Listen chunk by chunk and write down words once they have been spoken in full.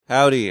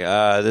Howdy,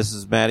 this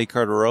is Matty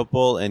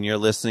Carteropel, and you're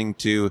listening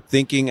to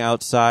Thinking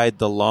Outside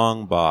the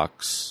Long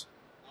Box.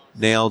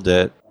 Nailed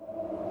it.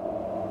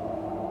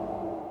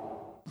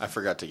 I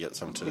forgot to get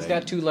some today. He's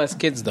got 2 less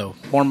kids, though.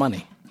 More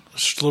money.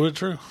 It's a little bit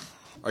true.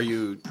 Are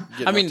you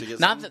getting I mean, up to get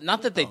not some?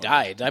 that they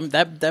died.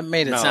 That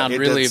made it No, sound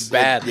really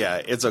bad.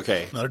 yeah, it's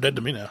okay. No, they're dead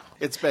to me now.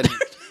 It's been...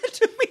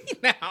 To me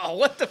now,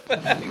 what the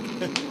fuck?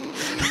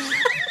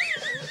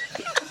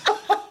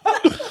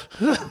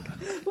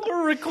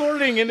 We're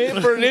recording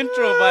for an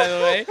intro, by the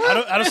way.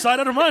 Out of sight,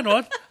 out of mind,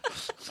 what?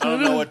 I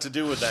don't know what to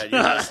do with that.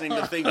 You're listening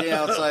to Thinking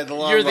Outside the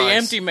Long You're the Box.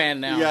 empty man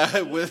now.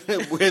 Yeah, with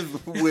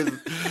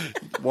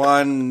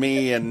Juan,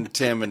 me, and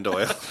Tim and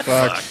Doyle.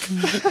 Fuck.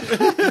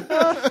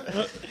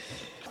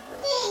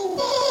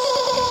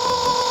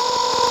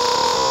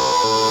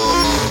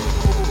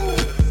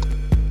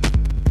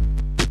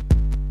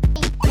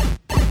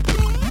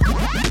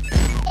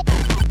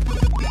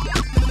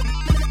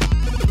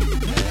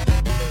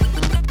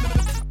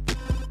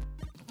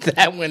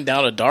 That went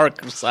down a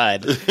dark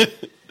side.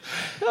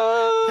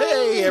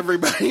 Hey,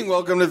 everybody.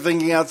 Welcome to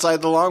Thinking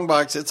Outside the Long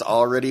Box. It's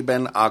already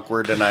been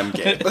awkward, and I'm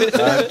Gabe.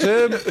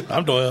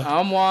 I'm Doyle.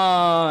 I'm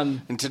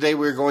Juan. And today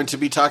we're going to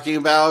be talking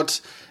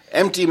about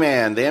Empty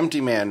Man. The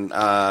Empty Man.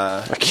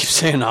 I keep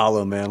saying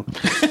Hollow Man.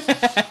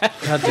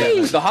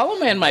 Hey, the Hollow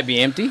Man might be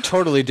empty.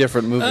 Totally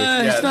different movie.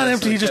 It's not that's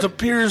empty, he just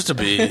appears to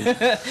be. We're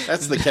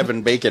That's the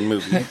Kevin Bacon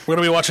movie. going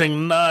to be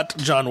watching not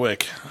John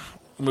Wick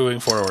moving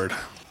forward.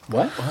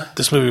 What?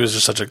 This movie was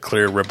just such a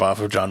clear ripoff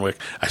of John Wick.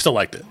 I still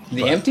liked it.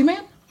 The but- Empty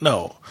Man?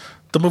 No.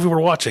 The movie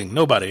we're watching,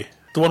 Nobody.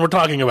 The one we're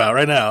talking about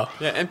right now.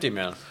 Yeah, Empty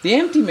Man. The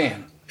Empty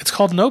Man. It's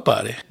called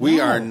Nobody.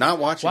 We are not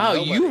watching Wow,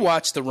 Nobody. you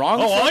watched the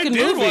wrong Oh, I fucking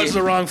did movie. watch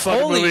the wrong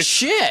fucking Holy movie.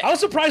 shit. I was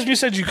surprised when you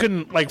said you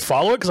couldn't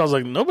follow it because I was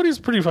like, Nobody's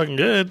pretty fucking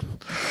good.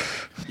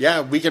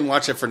 Yeah, we can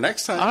watch it for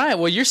next time. All right,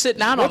 well, you're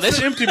sitting out on What's this.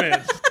 the Empty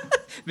Man?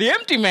 The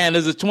Empty Man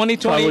is a 2020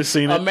 Probably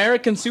seen it.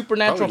 American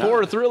supernatural Probably not.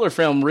 horror thriller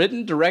film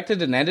written,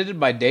 directed, and edited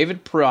by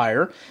David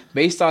Pryor,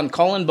 based on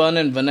Cullen Bunn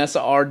and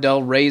Vanessa R.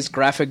 Del Rey's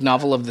graphic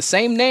novel of the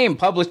same name,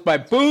 published by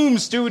Boom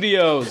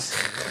Studios.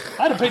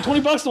 I had to pay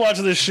 $20 to watch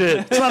this shit.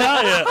 It's not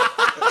out yet.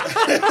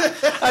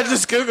 I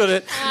just Googled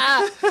it.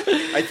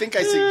 I think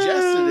I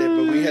suggested it,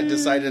 but we had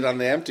decided on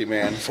The Empty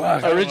Man.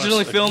 Fuck, I Originally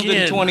watched it filmed in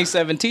again.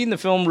 2017, the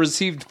film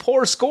received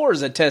poor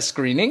scores at test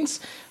screenings,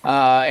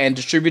 and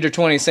distributor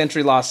 20th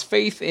Century lost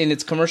faith in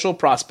its commercial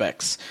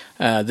prospects.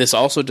 This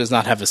also does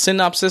not have a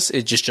synopsis,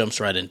 it just jumps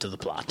right into the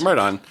plot. Right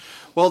on.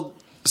 Well,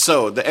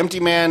 so The Empty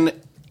Man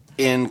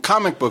in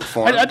comic book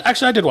form.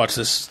 Actually, I did watch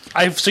this.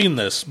 I've seen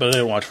this, but I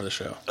didn't watch for the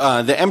show.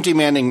 The Empty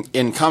Man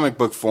in comic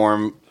book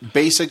form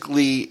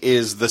basically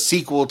is the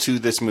sequel to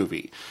this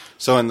movie.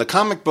 So in the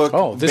comic book...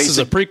 Oh, this is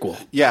a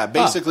prequel. Yeah,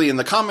 basically in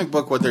the comic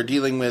book what they're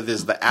dealing with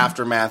is the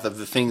aftermath of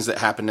the things that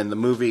happened in the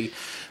movie,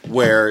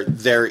 where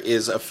there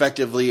is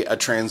effectively a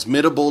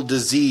transmittable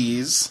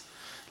disease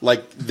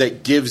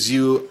that gives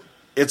you...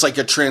 It's like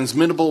a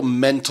transmittable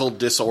mental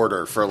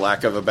disorder, for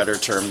lack of a better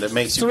term, that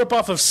makes It's a you...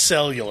 ripoff of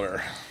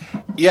Cellular.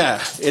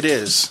 Yeah, it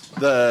is.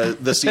 The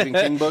Stephen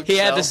King book. He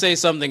had so- to say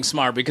something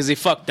smart because he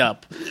fucked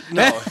up.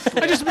 No.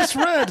 I just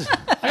misread.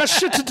 I got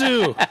shit to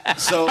do.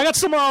 So I got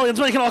Somalians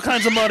making all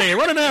kinds of money,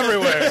 running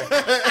everywhere.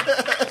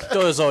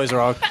 Doyle's always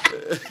wrong.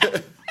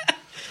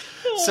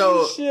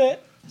 So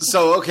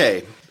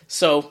okay.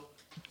 So,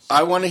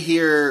 I want to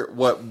hear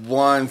what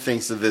Juan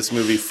thinks of this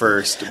movie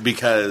first,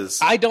 because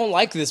I don't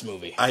like this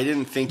movie. I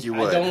didn't think you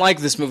would. I don't like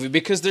this movie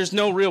because there's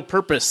no real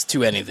purpose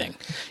to anything.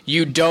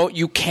 You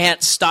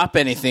can't stop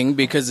anything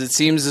because it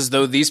seems as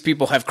though these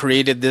people have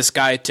created this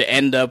guy to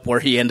end up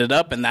where he ended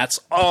up, and that's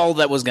all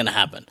that was going to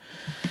happen.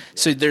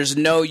 So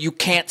you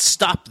can't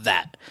stop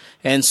that.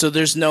 And so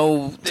there's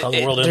no, how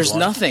the world ends, there's Juan.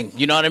 nothing,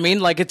 you know what I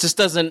mean? Like, it just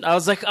doesn't, I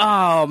was like,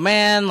 oh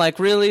man, like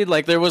really?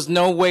 Like there was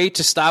no way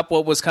to stop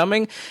what was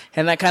coming,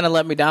 and that kind of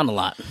let me down a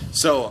lot.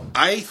 So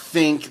I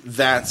think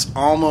that's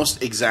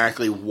almost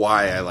exactly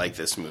why I like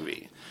this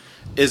movie,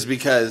 is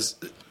because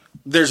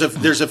there's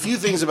a few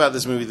things about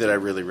this movie that I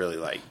really, really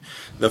like.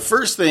 The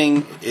first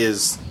thing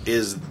is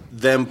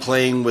them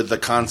playing with the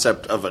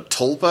concept of a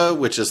tulpa,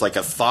 which is like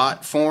a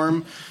thought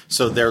form.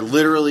 So they're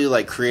literally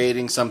like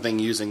creating something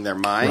using their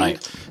mind.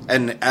 Right.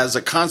 And as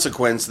a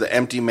consequence, the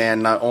Empty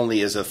Man not only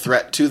is a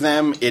threat to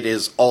them, it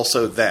is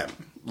also them.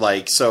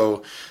 Like,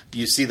 so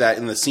you see that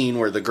in the scene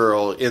where the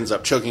girl ends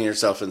up choking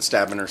herself and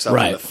stabbing herself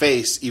in Right. the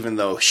face, even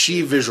though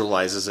she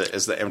visualizes it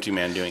as the Empty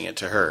Man doing it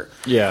to her.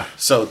 Yeah.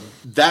 So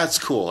that's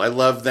cool. I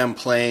love them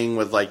playing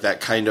with like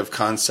that kind of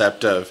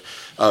concept of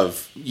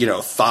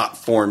thought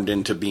formed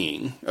into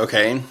being.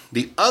 Okay.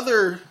 The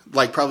other,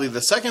 like probably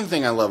the second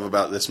thing I love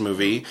about this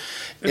movie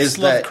It's is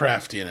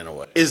Lovecraftian in a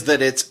way.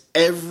 that it's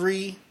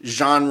every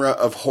genre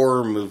of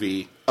horror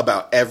movie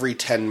about every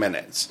 10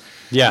 minutes.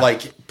 Yeah.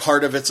 Like,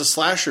 part of it's a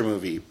slasher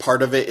movie.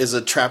 Part of it is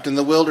a Trapped in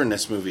the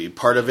Wilderness movie.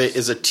 Part of it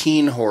is a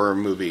teen horror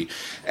movie.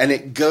 And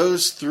it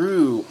goes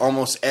through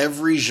almost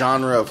every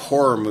genre of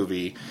horror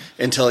movie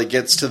until it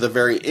gets to the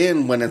very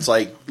end when it's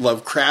like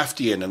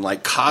Lovecraftian and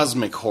like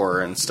cosmic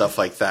horror and stuff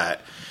like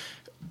that.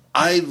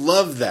 I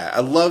love that.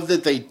 I love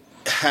that they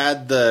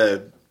had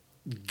the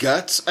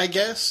guts, I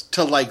guess,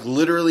 to like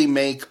literally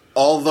make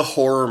all the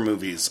horror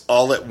movies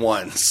all at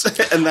once.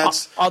 And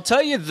that's I'll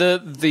tell you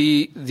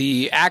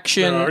the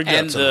action There are and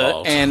guts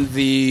involved.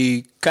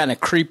 the kind of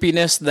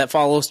creepiness that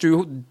follows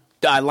through.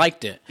 I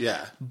liked it.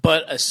 Yeah.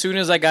 But as soon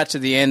as I got to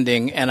the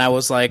ending and I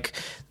was like,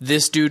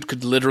 this dude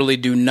could literally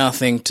do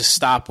nothing to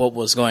stop what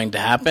was going to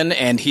happen,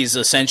 and he's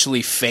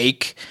essentially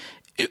fake.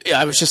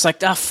 I was just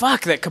like,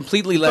 fuck, that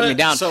completely let me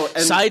down.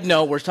 Side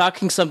note, we're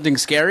talking something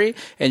scary,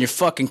 and your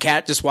fucking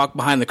cat just walked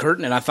behind the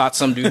curtain, and I thought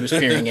some dude was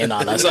peering in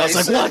on us. I was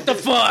like, what the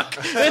fuck?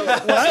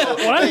 What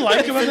I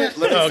like about it.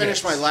 Let me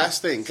finish my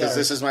last thing, because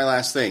this is my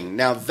last thing.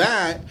 Now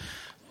that,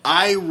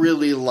 I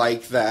really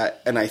like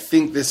that, and I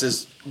think this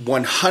is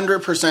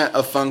 100%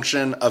 a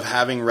function of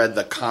having read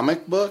the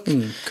comic book.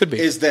 Could be.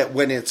 Is that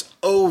when it's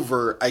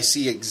over, I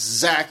see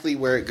exactly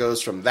where it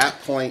goes from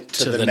that point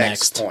to the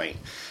next point.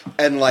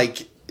 And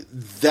like,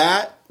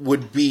 that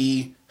would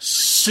be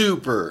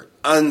super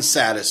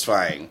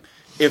unsatisfying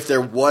if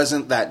there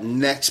wasn't that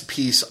next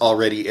piece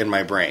already in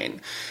my brain.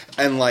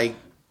 And like,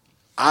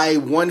 I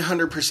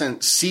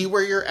 100% see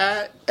where you're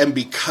at, and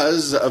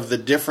because of the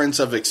difference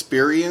of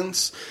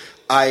experience,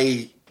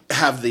 I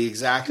have the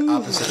exact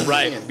opposite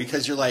opinion,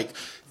 because you're like,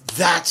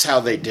 that's how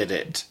they did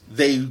it.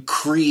 They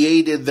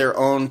created their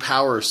own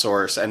power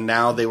source, and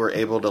now they were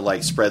able to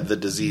like spread the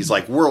disease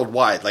like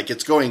worldwide. Like,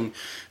 it's going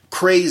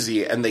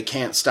crazy, and they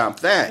can't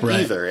stop that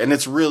either. And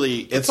it's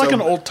really It's like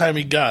an old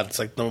timey god. It's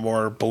like the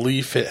more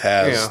belief it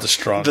has, the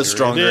stronger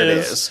it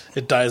is.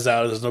 It dies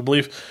out. There's no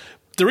belief.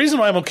 The reason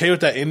why I'm okay with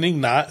that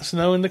ending not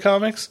Snow in the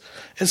comics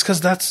is because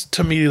that's,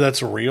 to me,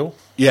 that's real.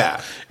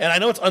 Yeah. And I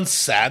know it's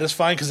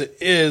unsatisfying because it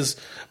is,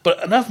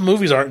 but enough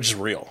movies aren't just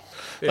real.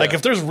 Yeah. Like,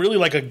 if there's really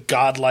like a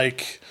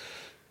godlike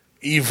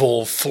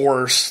evil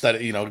force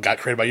that, you know, got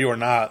created by you or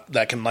not,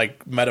 that can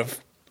like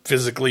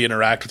metaphysically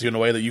interact with you in a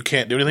way that you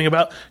can't do anything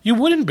about, you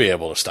wouldn't be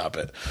able to stop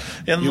it.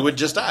 And you would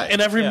just die.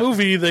 In every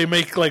movie, they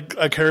make like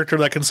a character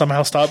that can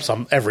somehow stop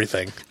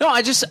everything. No,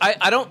 I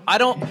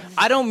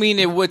don't mean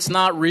it's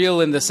not real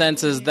in the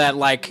senses that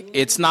like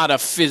it's not a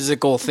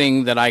physical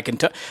thing that I can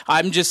touch.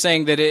 I'm just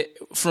saying that it,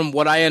 from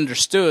what I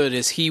understood,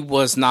 is he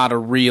was not a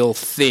real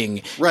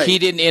thing. Right. He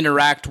didn't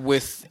interact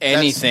with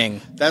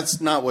anything.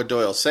 That's not what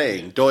Doyle's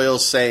saying.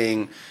 Doyle's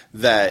saying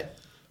that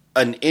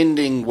an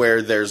ending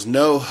where there's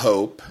no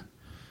hope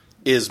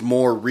is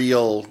more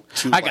real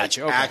to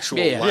actual life.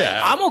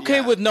 Yeah. I'm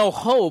okay with no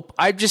hope.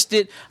 And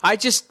it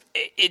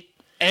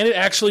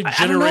actually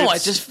generates. I don't know.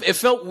 It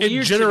felt weird.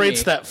 It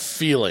generates to me. that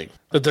feeling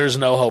that there's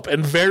no hope,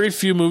 and very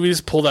few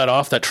movies pull that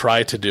off that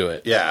try to do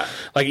it. Yeah,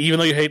 like even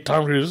though you hate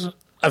Tom Cruise,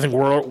 I think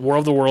War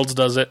of the Worlds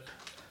does it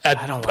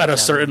at a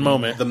certain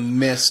moment. The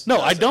Mist. No,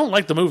 I don't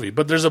like the movie,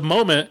 but there's a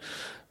moment.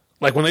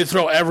 Like when they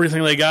throw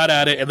everything they got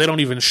at it and they don't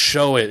even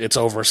show it, it's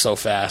over so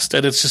fast.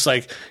 And it's just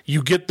like,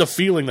 you get the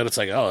feeling that it's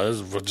like, oh, this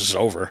is just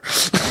over.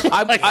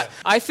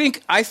 I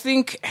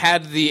think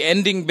had the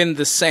ending been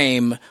the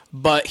same,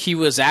 but he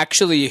was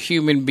actually a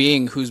human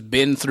being who's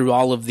been through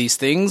all of these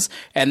things,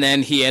 and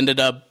then he ended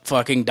up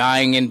fucking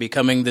dying and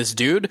becoming this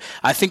dude,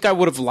 I think I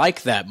would have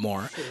liked that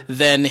more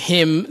than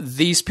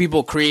these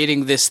people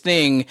creating this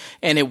thing,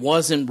 and it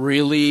wasn't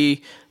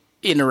really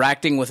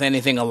interacting with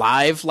anything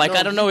alive. Like,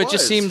 I don't know, it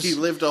just seems he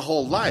lived a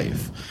whole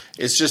life.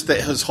 It's just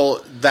that his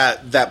whole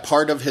that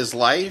part of his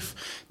life,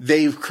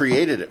 they've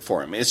created it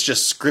for him. It's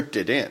just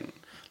scripted in.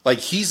 Like,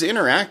 he's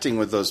interacting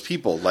with those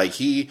people. Like,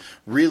 he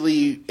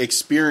really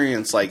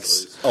experienced like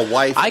a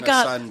wife and a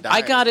son dying.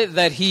 I got it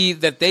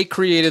that they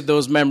created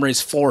those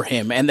memories for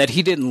him, and that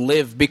he didn't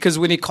live, because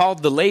when he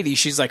called the lady,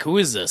 she's like, who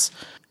is this?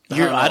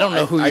 I don't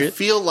know who I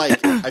feel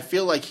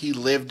like he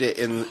lived it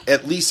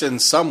at least in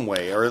some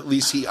way, or at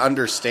least he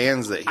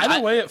understands that. Either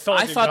way, it felt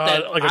like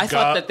I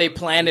thought that they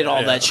planted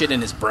all that shit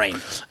in his brain.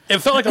 It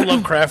felt like a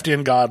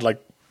Lovecraftian god,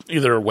 like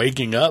either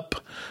waking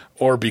up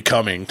or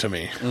becoming to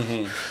me.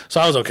 Mm-hmm. So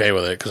I was okay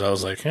with it because I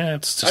was like,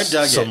 it's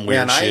just some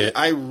weird shit.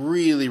 I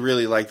really,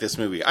 really like this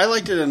movie. I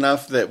liked it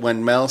enough that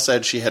when Mel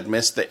said she had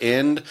missed the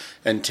end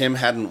and Tim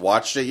hadn't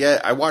watched it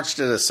yet, I watched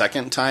it a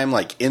second time,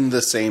 like in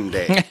the same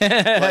day.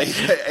 Like,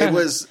 it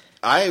was.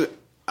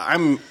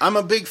 I'm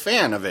a big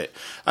fan of it.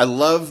 I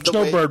love the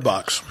way Bird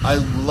Box. I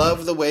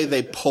love the way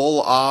they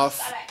pull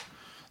off.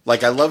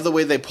 Like, I love the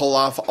way they pull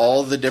off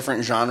all the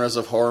different genres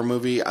of horror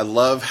movie. I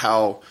love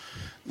how,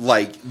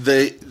 like,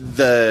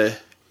 the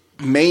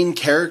main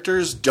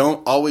characters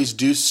don't always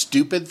do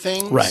stupid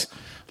things. Right.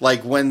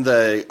 Like when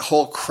the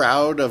whole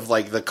crowd of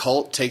like the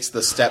cult takes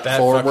the step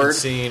forward,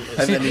 scene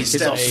and then he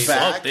steps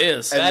back,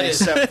 and they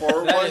step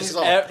forward.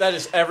 That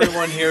is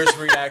everyone here's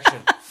reaction.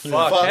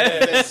 Fuck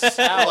this!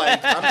 Like,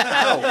 I'm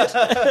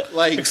out.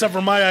 Like, except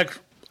for my act,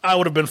 I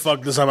would have been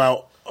fucked this. I'm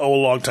out a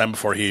long time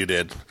before he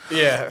did.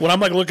 Yeah. When I'm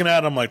like looking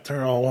at it, I'm like,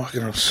 they're all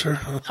walking up.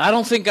 I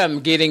don't think I'm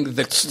getting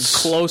the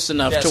close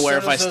enough to where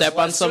if I step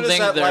on something,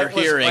 they're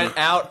hearing. Went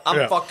out,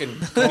 I'm fucking.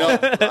 No,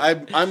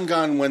 I'm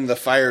gone when the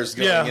fire's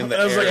going in the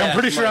air. I was like, I'm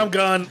pretty sure I'm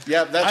gone.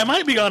 Yeah, I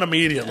might be gone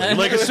immediately.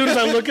 Like, as soon as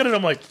I look at it,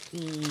 I'm like,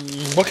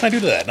 What can I do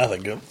to that?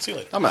 Nothing. Good. See you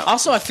later. I'm out.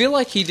 Also, I feel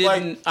like he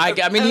didn't.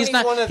 I mean, he's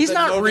anyone not. at He's the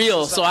not notice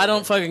real, of so I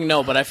don't something. fucking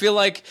know. But I feel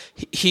like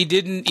he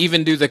didn't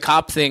even do the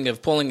cop thing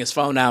of pulling his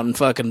phone out and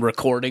fucking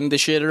recording the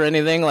shit or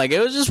anything. Like, it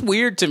was just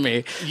weird to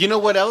me. You know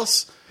what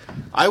else?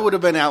 I would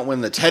have been out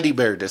when the teddy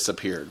bear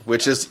disappeared,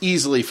 which is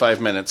easily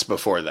 5 minutes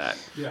before that.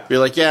 Yeah. Be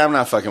like, yeah, I'm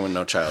not fucking with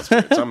no child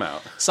spirits. I'm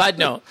out. Side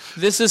note: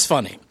 this is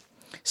funny.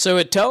 So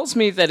it tells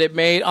me that it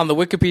made on the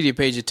Wikipedia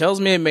page. It tells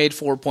me it made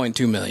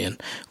 $4.2 million,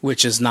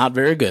 which is not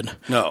very good.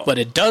 No. But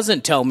it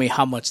doesn't tell me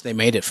how much they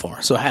made it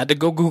for. So I had to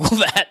go Google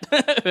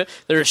that.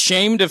 They're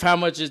ashamed of how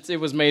much it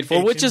was made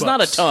for, which is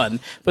not a $18. ton.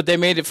 But they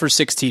made it for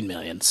 $16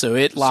 million. So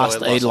it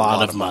lost, lost a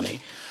lot of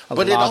money.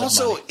 But it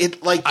also,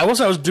 it like, I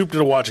was duped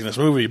into watching this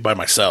movie by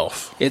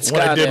myself. It's when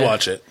I got did a-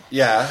 watch it.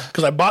 yeah.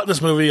 Because I bought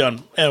this movie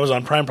on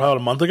Amazon Prime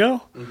probably a month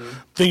ago,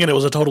 thinking it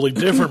was a totally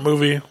different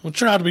movie, which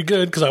turned out to be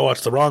good because I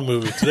watched the wrong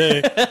movie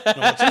today. I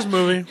watched this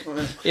movie.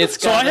 It's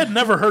So got I had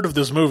never heard of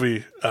this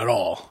movie at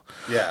all.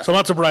 Yeah. So I'm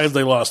not surprised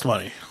they lost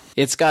money.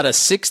 It's got a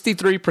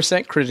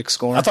 63% critic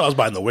score I thought I was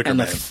buying The Wicker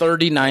and a Man.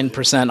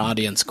 39%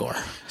 audience score.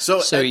 So,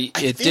 I it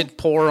think- did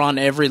poor on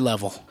every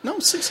level. No,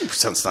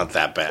 60%'s not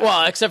that bad.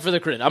 Well, except for the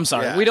critic. I'm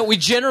sorry. Yeah. We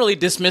generally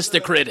dismiss the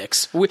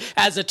critics.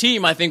 As a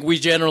team, I think we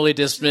generally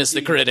dismiss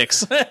the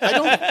critics.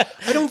 I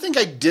don't think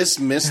I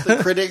dismiss the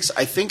critics.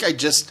 I think I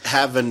just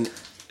have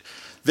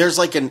there's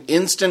like an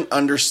instant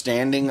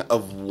understanding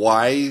of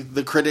why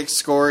the critics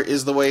score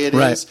is the way it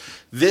Right. is.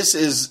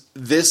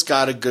 This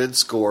got a good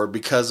score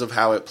because of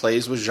how it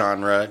plays with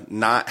genre,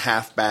 not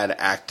half bad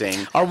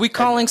acting. Are we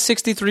calling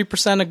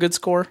 63% a good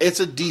score? It's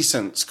a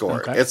decent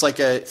score. Okay. It's like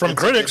a From it's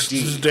critics,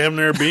 like a this D. is damn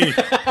near B.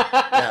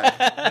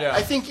 Yeah.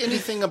 I think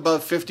anything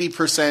above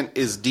 50%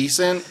 is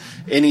decent.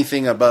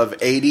 Anything above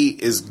 80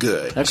 is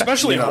good.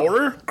 Especially You know,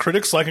 horror.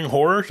 Critics liking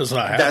horror does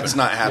not happen. That's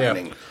not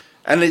happening.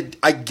 And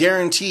I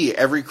guarantee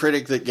every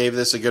critic that gave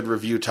this a good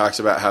review talks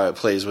about how it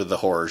plays with the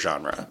horror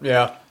genre.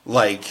 Yeah.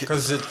 Like,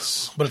 Because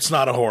it's But it's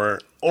not a horror.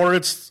 Or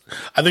it's...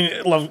 I think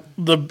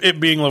it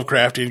being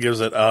Lovecraftian gives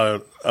it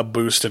a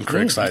boost in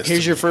critic size.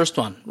 Here's your first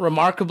one.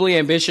 Remarkably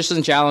ambitious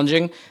and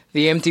challenging,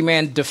 The Empty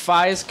Man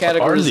defies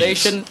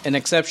categorization, an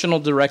exceptional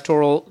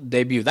directorial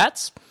debut.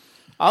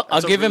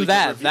 I'll give him really good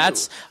that.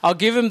 review. I'll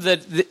give him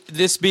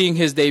this being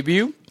his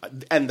debut.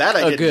 and that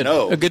I didn't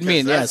know. a good because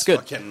mean, yeah, that's it's good.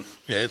 fucking-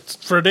 Yeah, it's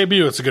for a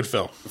debut, it's a good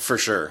film. for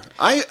sure.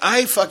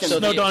 I fucking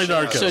no Donnie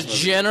Darko. So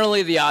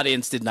generally, the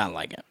audience did not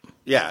like it.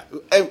 Yeah,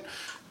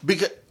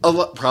 because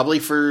probably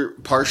for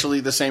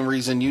partially the same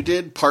reason you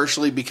did.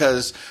 Partially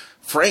because,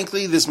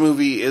 frankly, this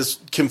movie is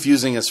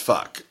confusing as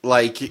fuck.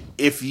 Like,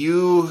 if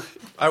you,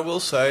 I will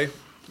say,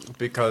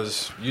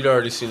 because you'd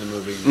already seen the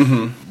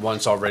movie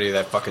once already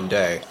that fucking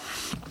day,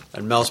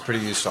 and Mel's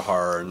pretty used to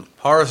horror, and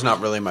horror's not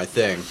really my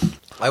thing.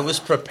 I was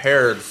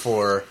prepared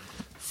for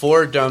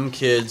 4 dumb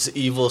kids,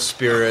 evil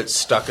spirits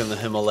stuck in the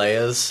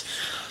Himalayas.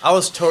 I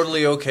was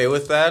totally okay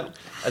with that.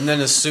 And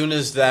then as soon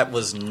as that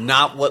was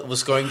not what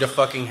was going to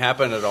fucking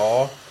happen at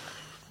all,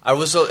 I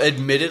was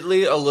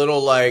admittedly a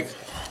little like,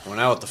 well,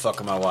 now what the fuck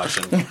am I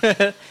watching?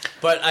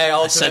 But I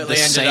ultimately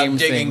ended same up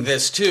digging thing.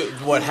 this too,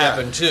 what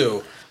happened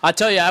too. I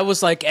tell you, I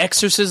was like,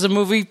 Exorcism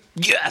movie?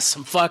 Yes,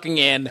 I'm fucking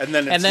in. And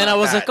then I not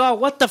was that. like, oh,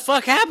 what the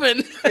fuck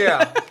happened?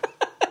 Yeah.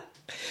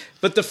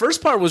 But the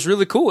first part was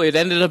really cool. It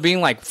ended up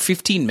being like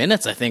 15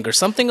 minutes, I think, or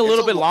something a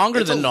little bit longer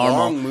it's than a normal.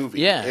 Long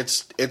movie. Yeah.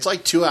 it's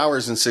like 2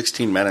 hours and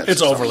 16 minutes.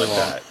 It's or something overly like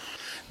long. that.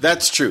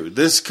 That's true.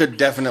 This could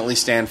definitely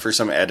stand for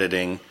some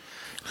editing.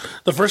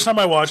 The first time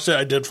I watched it,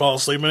 I did fall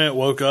asleep in it,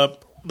 woke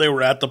up. They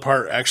were at the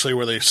part actually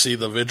where they see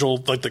the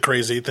vigil, like the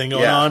crazy thing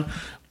going Yeah. on.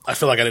 I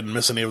feel like I didn't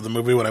miss any of the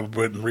movie when I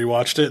went and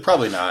rewatched it.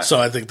 Probably not. So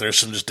I think there's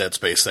some just dead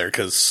space there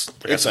because,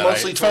 like It's I said,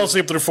 mostly I fell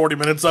asleep through 40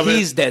 minutes of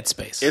He's it. Dead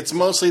Space. It's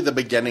mostly the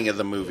beginning of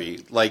the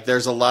movie. Like,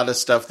 there's a lot of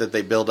stuff that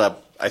they build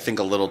up, I think,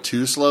 a little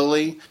too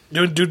slowly.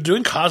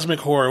 Doing cosmic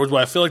horror, which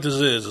I feel like this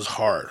is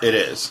hard. It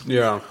is.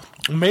 Yeah.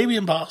 Maybe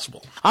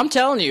impossible. I'm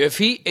telling you, if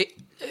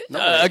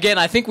again,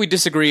 I think we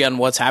disagree on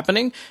what's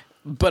happening,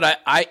 but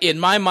I in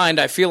my mind,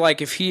 I feel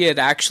like if he had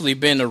actually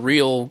been a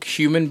real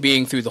human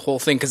being through the whole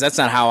thing, because that's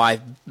not how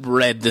I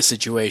read the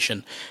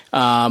situation,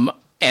 and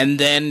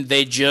then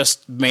they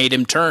just made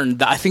him turn,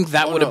 I think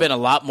that would have no. been a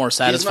lot more He's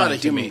satisfying not a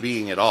to human me.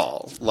 being at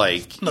all.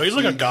 Like, No, he's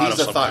like a god He's of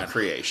a some thought kind.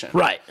 creation.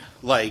 Right.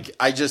 Like,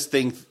 I just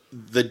think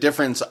the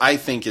difference, I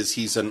think, is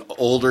he's an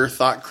older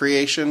thought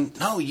creation.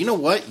 No, you know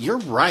what? You're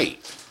right.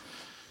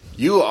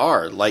 You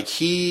are. Like,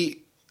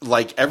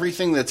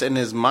 everything that's in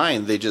his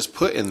mind, they just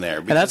put in there.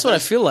 And that's what I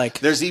feel like.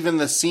 There's even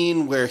the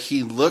scene where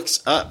he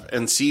looks up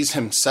and sees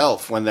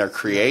himself when they're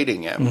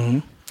creating him. Mm-hmm.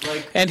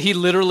 And he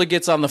literally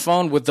gets on the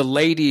phone with the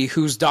lady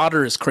whose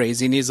daughter is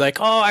crazy, and he's like,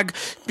 "Oh,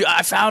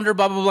 I found her."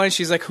 Blah blah blah. And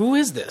she's like, "Who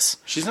is this?"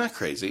 She's not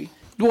crazy.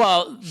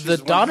 Well, the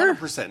daughter.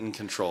 100% in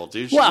control,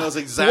 dude. She knows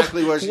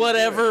exactly what she's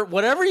doing.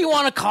 Whatever you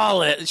want to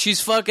call it.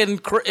 She's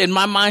fucking. In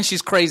my mind,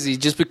 she's crazy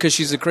just because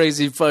she's a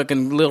crazy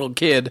fucking little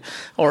kid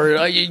or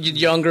a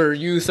younger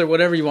youth or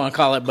whatever you want to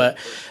call it. But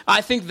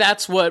I think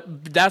that's what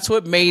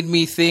made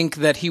me think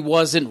that he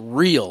wasn't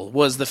real.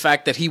 Was the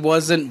fact that he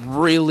wasn't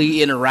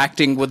really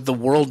interacting with the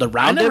world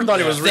around him. I never thought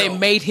he was They real.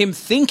 made him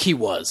think he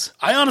was.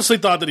 I honestly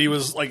thought that he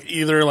was like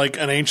either like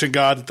an ancient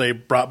god that they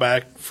brought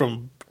back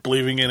from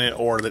believing in it,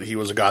 or that he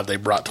was a god they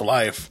brought to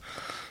life.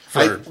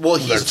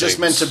 He's just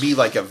meant to be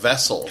like a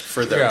vessel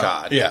for their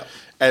god. Yeah.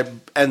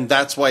 And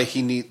that's why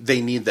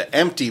they need the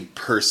empty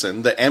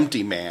person, the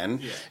empty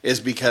man, is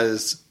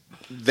because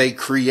they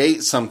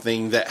create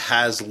something that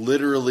has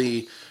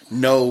literally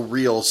no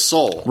real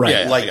soul. Right.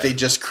 Yeah, like yeah. they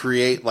just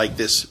create like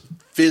this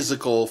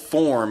physical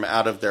form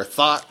out of their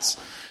thoughts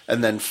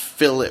and then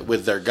fill it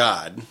with their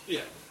god.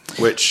 Yeah.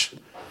 Which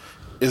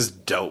is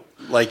dope.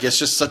 Like, it's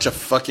just such a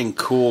fucking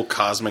cool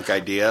cosmic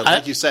idea.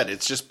 Like you said,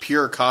 it's just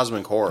pure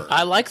cosmic horror.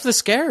 I like the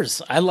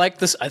scares. I like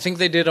this. I think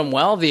they did them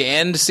well. The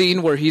end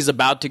scene where he's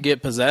about to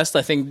get possessed,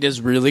 I think, is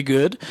really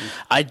good.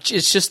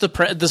 It's just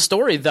the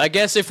story. I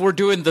guess if we're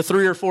doing the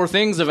 3 or 4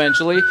 things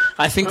eventually,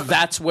 I think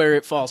that's where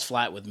it falls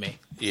flat with me.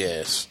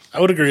 Yes. I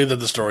would agree that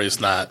the story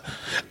is not.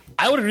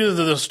 I would agree that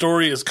the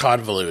story is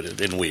convoluted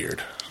and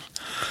weird.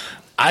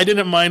 I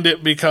didn't mind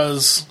it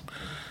because,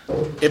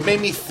 It made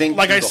me think.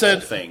 like through I the said,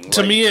 whole thing.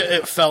 to Like, me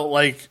it felt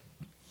like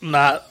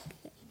not.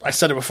 I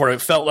said it before.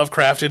 It felt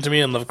Lovecraftian to me,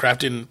 and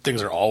Lovecraftian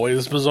things are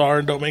always bizarre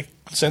and don't make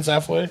sense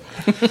halfway.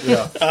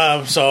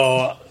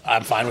 So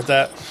I'm fine with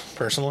that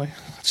personally.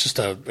 It's just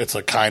it's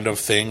a kind of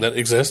thing that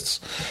exists.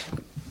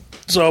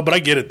 So, but I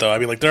get it though. I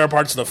mean, like there are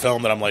parts of the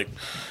film that I'm like,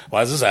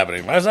 why is this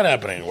happening? Why is that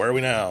happening? Where are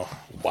we now?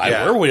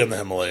 Why were we in the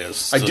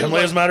Himalayas? Does the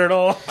Himalayas matter at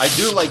all? I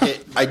do like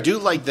it. I do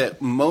like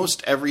that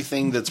most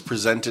everything that's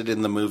presented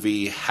in the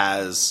movie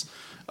has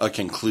a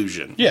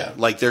conclusion. Yeah.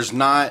 Like there's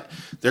not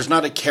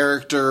a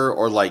character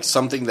or like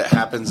something that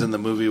happens in the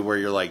movie where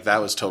you're like,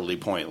 that was totally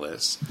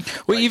pointless.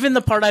 Well, even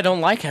the part I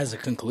don't like has a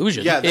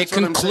conclusion. Yeah, it that's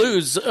what I'm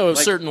concludes a Like,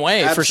 certain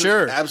way, for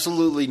sure.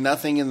 Absolutely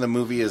nothing in the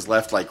movie is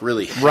left like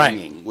really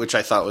hanging, which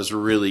I thought was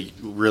really,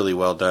 really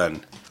well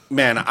done.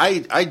 Man,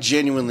 I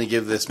genuinely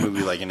give this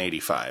movie like an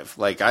 85.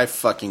 Like I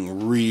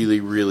fucking really,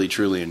 really,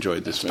 truly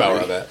enjoyed this movie. Power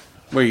of that.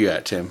 Where you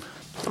at, Tim?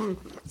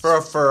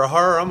 For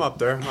horror, I'm up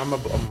there. I'm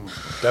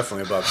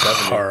definitely above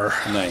 70. Horror.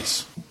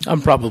 Nice.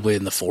 I'm probably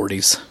in the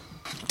 40s.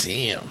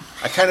 Damn.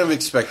 I kind of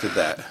expected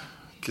that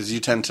because you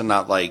tend to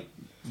not like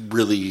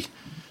really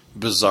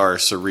bizarre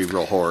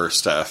cerebral horror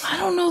stuff. I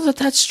don't know that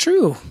that's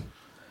true.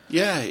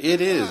 Yeah,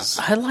 it is.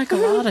 I like a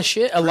lot of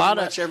shit. Pretty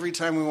much every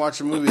time we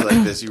watch a movie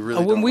like this, you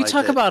really When don't we like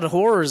talk it. about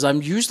horrors,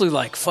 I'm usually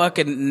like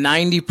fucking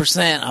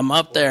 90%. I'm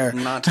up there.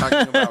 I'm not talking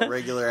about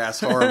regular ass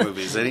horror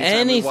movies.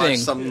 Anytime we watch Anything.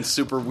 something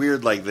super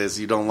weird like this,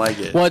 you don't like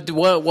it. What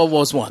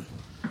was one?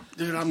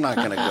 Dude, I'm not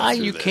gonna go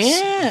through You this.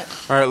 can't.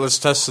 All right, let's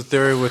test the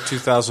theory with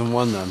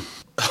 2001 then.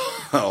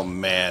 Oh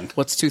man,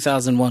 What's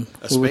 2001?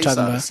 A Who we Space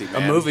talking Odyssey, A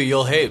man. movie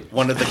you'll hate.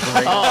 One of the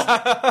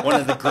greatest, one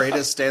of the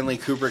greatest Stanley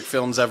Kubrick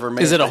films ever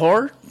made. Is it a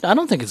horror? I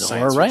don't think it's a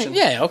Science horror, right? fiction?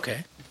 Yeah,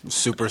 okay.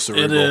 Super It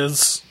cerebral.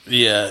 is.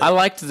 Yeah. I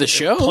liked the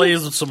show.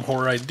 Plays with some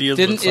horror ideas.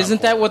 but it's not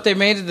Isn't that horror. what they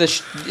made of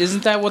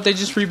isn't that what they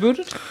just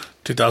rebooted?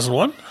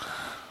 2001?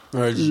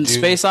 Or Dune.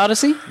 Space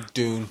Odyssey?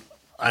 Dune.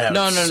 I haven't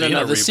No. seen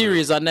a The reboot.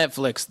 series on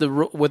Netflix,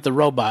 with the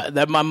robot.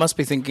 That I must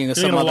be thinking of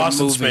You some mean other Lost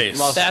in movie. Space.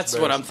 Lost in That's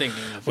Space. what I'm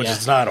thinking of. Which yeah.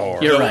 is not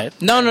horror. You're right.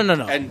 No.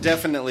 And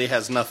definitely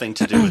has nothing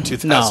to do with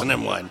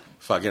 2001.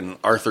 Fucking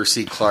Arthur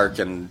C. Clarke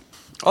and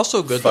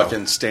Also good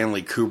fucking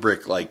Stanley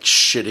Kubrick like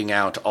shitting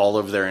out all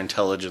of their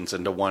intelligence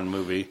into one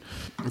movie.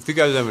 though. If you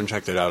guys haven't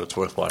checked it out, it's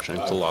worth watching.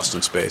 It's Lost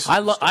in Space.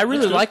 I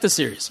really like the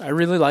series. I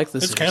really like the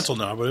It's series. canceled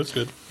now, but it's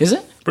good. Is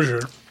it? For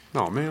sure.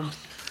 Oh, man.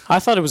 I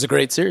thought it was a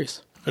great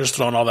series. They're just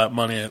throwing all that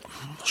money at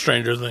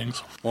Stranger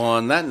Things. Well,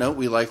 on that note,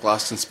 we like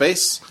Lost in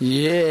Space.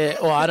 Yeah.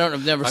 Well,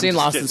 I've never seen just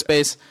Lost kidding. in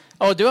Space.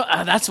 Oh,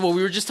 that's what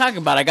we were just talking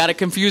about. I got it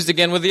confused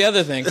again with the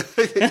other thing.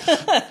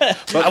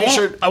 But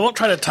I won't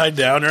try to tie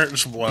down or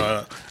just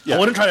I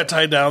wouldn't try to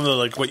tie down the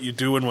like what you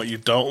do and what you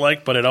don't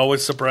like, but it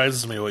always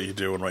surprises me what you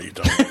do and what you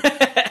don't. So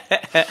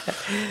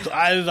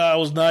I thought I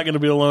was not going to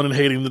be alone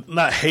in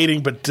not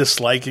hating but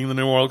disliking the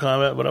new Mortal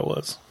Kombat, but I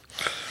was.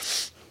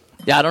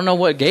 Yeah, I don't know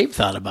what Gabe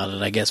thought about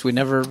it. I guess we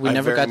never I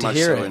got very to much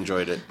hear so it.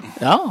 enjoyed it.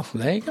 Oh,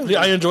 there you go. Yeah,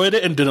 I enjoyed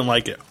it and didn't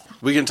like it.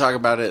 We can talk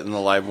about it in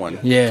the live one.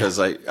 Yeah. Because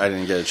I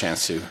didn't get a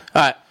chance to. All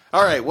right.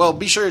 All right. Well,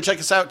 be sure to check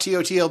us out,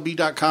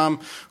 totlb.com.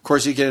 Of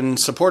course, you can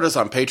support us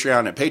on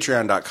Patreon at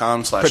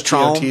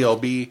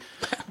patreon.com/totlb.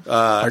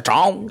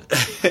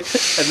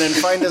 And then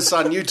find us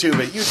on YouTube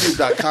at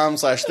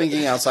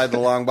youtube.com/thinking outside the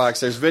long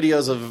box. There's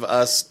videos of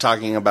us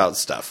talking about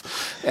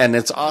stuff. And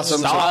it's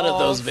awesome. A lot of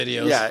those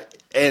videos. Yeah.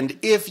 And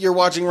if you're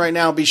watching right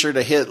now, be sure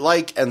to hit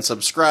like and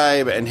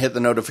subscribe and hit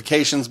the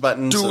notifications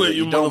button so that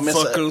you don't miss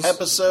an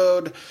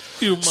episode.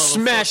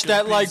 Smash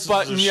that like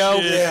button, yo.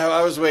 Yeah,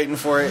 I was waiting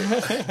for it.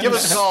 Give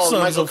us a call,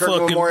 Michael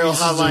Kirk Memorial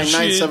Hotline,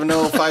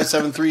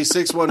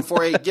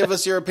 970-573-6148. Give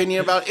us your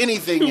opinion about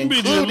anything,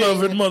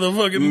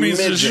 including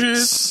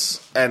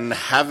midgets and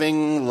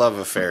having love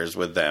affairs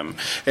with them.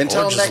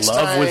 Until next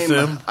time, with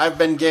them. I've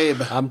been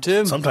Gabe. I'm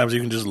Tim. Sometimes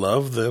you can just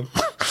love them.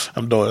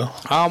 I'm Doyle.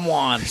 I'm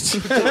Juan.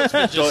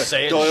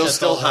 Doyle's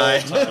still high.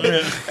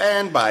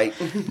 And bye.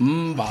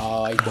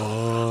 Bye.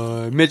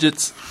 Bye.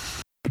 Midgets.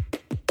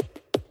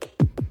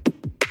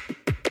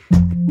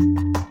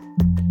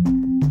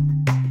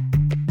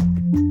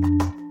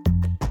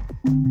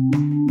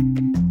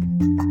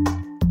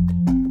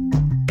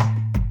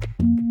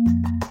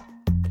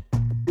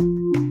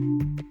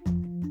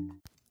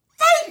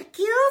 Thank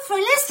you for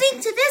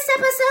listening to this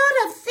episode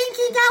of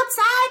Thinking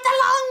Outside the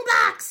Long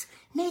Box.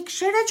 Make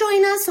sure to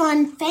join us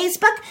on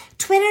Facebook,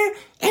 Twitter,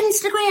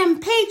 Instagram,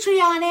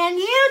 Patreon, and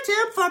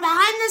YouTube for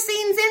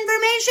behind-the-scenes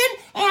information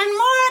and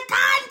more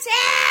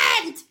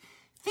content.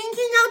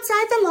 Thinking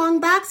Outside the Long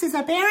Box is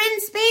a Barren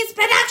Space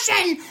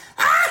production.